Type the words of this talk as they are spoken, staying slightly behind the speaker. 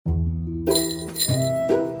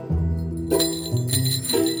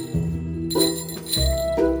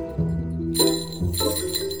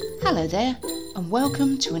there, and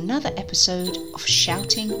welcome to another episode of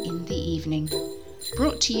Shouting in the Evening,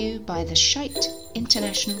 brought to you by the Shite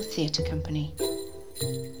International Theatre Company.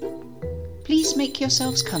 Please make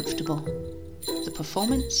yourselves comfortable. The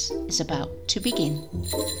performance is about to begin.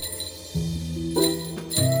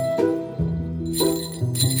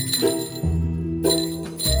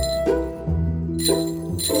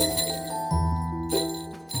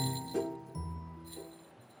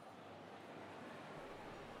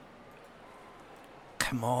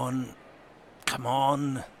 Come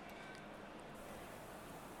on.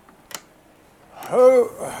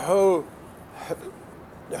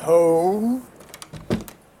 Home.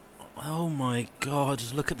 Oh my God,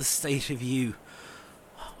 look at the state of you.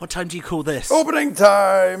 What time do you call this? Opening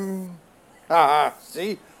time.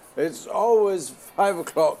 See? It's always 5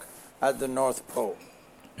 o'clock at the North Pole.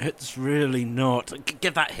 It's really not.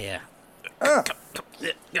 Give that here.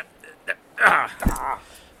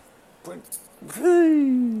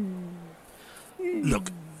 Look,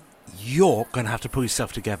 you're going to have to pull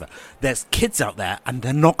yourself together. There's kids out there and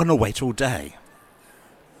they're not going to wait all day.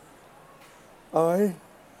 I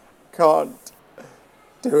can't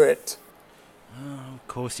do it. Oh, of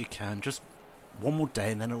course you can. Just one more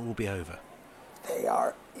day and then it will be over. They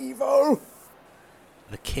are evil.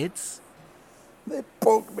 The kids? They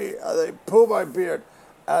poke me and they pull my beard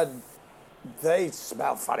and they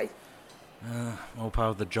smell funny. All part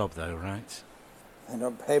of the job though, right? They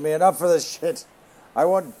don't pay me enough for this shit. I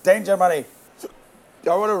want danger money.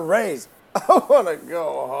 I want a raise. I want to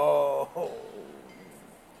go home.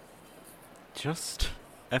 Just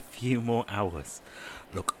a few more hours.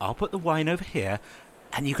 Look, I'll put the wine over here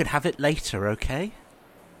and you can have it later, okay?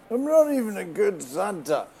 I'm not even a good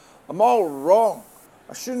Santa. I'm all wrong.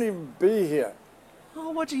 I shouldn't even be here.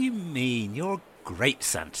 Oh, what do you mean? You're a great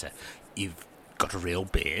Santa. You've got a real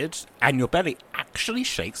beard and your belly actually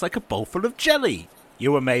shakes like a bowl full of jelly.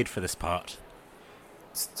 You were made for this part.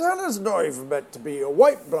 Santa's not even meant to be a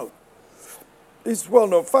white bloke. It's a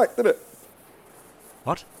well-known fact, isn't it?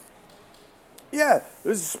 What? Yeah,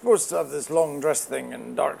 he's supposed to have this long dress thing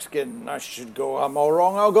and dark skin. I should go. I'm all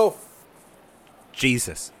wrong. I'll go.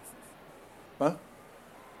 Jesus. Huh?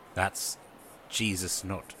 That's Jesus,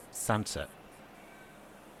 not Santa.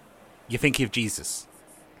 You're thinking of Jesus.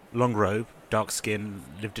 Long robe, dark skin,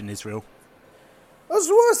 lived in Israel. That's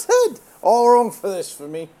what I said. All wrong for this for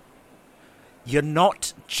me. You're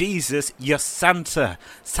not Jesus, you're Santa.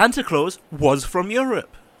 Santa Claus was from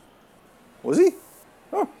Europe. Was he?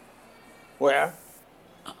 Oh. Where?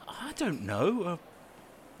 I don't know.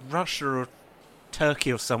 Russia or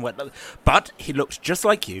Turkey or somewhere. But he looks just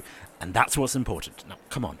like you, and that's what's important. Now,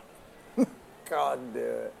 come on. Can't do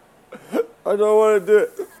it. I don't want to do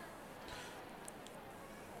it.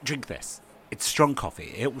 Drink this. It's strong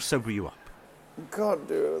coffee. It will sober you up. Can't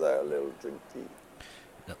do it without a little drink tea.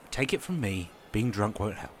 Look, take it from me. Being drunk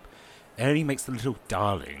won't help. It only makes the little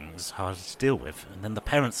darlings harder to deal with, and then the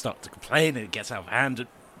parents start to complain and it gets out of hand.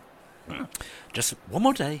 Just one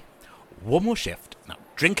more day, one more shift. Now,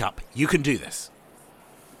 drink up. You can do this.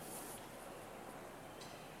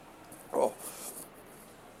 Oh.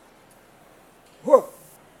 Whoa.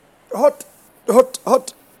 Hot.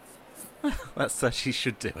 That's she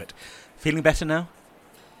should do it. Feeling better now?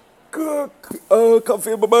 Can't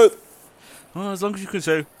feel my mouth. Well, as long as you can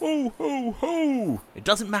say, ho, ho, ho. It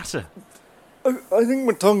doesn't matter. I think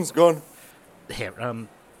my tongue's gone. Here,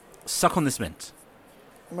 suck on this mint.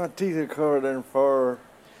 My teeth are covered in fur.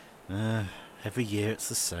 Every year it's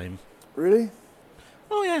the same. Really?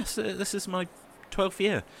 Oh, yes, this is my 12th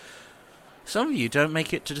year. Some of you don't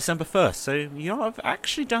make it to December 1st, so you've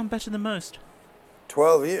actually done better than most.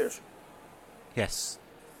 12 years? Yes,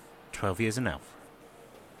 12 years and elf.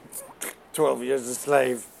 12 years a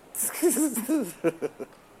slave.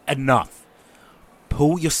 Enough.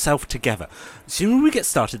 Pull yourself together. The sooner we get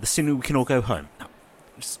started, the sooner we can all go home. Now,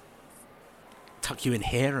 just tuck you in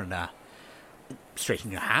here and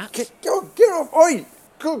straighten your hat. Get off! Oi!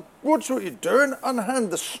 Go, watch what you're doing.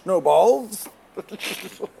 Unhand the snowballs.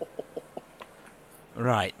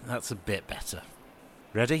 Right, that's a bit better.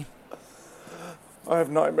 Ready? I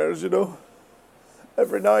have nightmares, you know.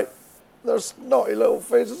 Every night, there's naughty little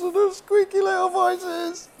faces and there's squeaky little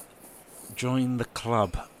voices. Join the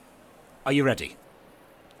club. Are you ready?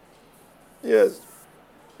 Yes.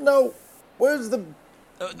 No. Where's the...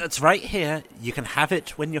 That's right here. You can have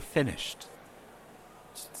it when you're finished.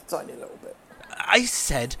 Just a tiny little bit. I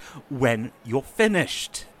said when you're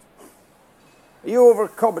finished. Are you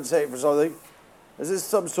overcompensating for something? Is this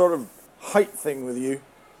some sort of height thing with you?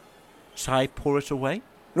 Shall I pour it away?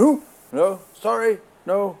 No, sorry,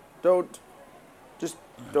 no, don't. Just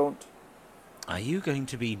don't. Are you going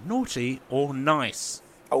to be naughty or nice?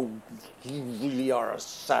 Oh, you really are a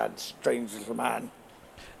sad, strange little man.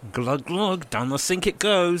 Glug glug, down the sink it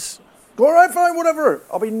goes. All right, fine, whatever.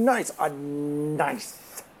 I'll be nice. I'm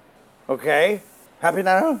nice. Okay? Happy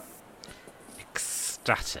now?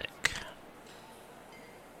 Ecstatic.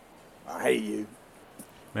 I hate you.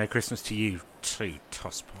 Merry Christmas to you too,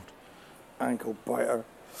 Tosspot. Ankle biter.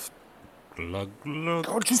 Glug glug.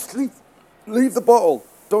 God, just leave the bottle.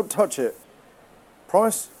 Don't touch it.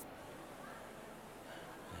 Promise?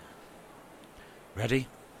 Ready?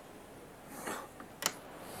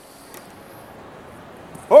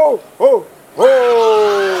 Oh, oh, oh!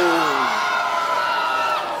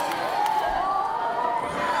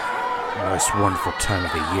 Most wonderful time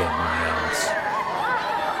of the year, my elves.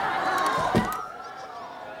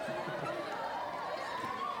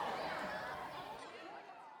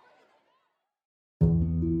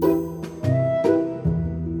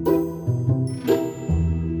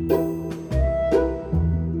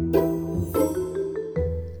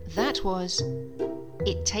 That was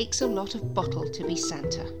It Takes a Lot of Bottle to Be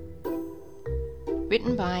Santa.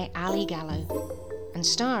 Written by Ali Gallo and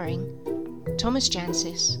starring Thomas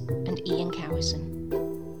Jancis and Ian Cowison.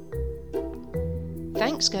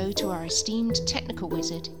 Thanks go to our esteemed technical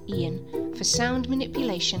wizard, Ian, for sound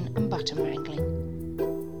manipulation and button wrangling.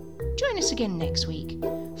 Join us again next week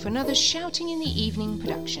for another Shouting in the Evening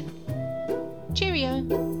production. Cheerio!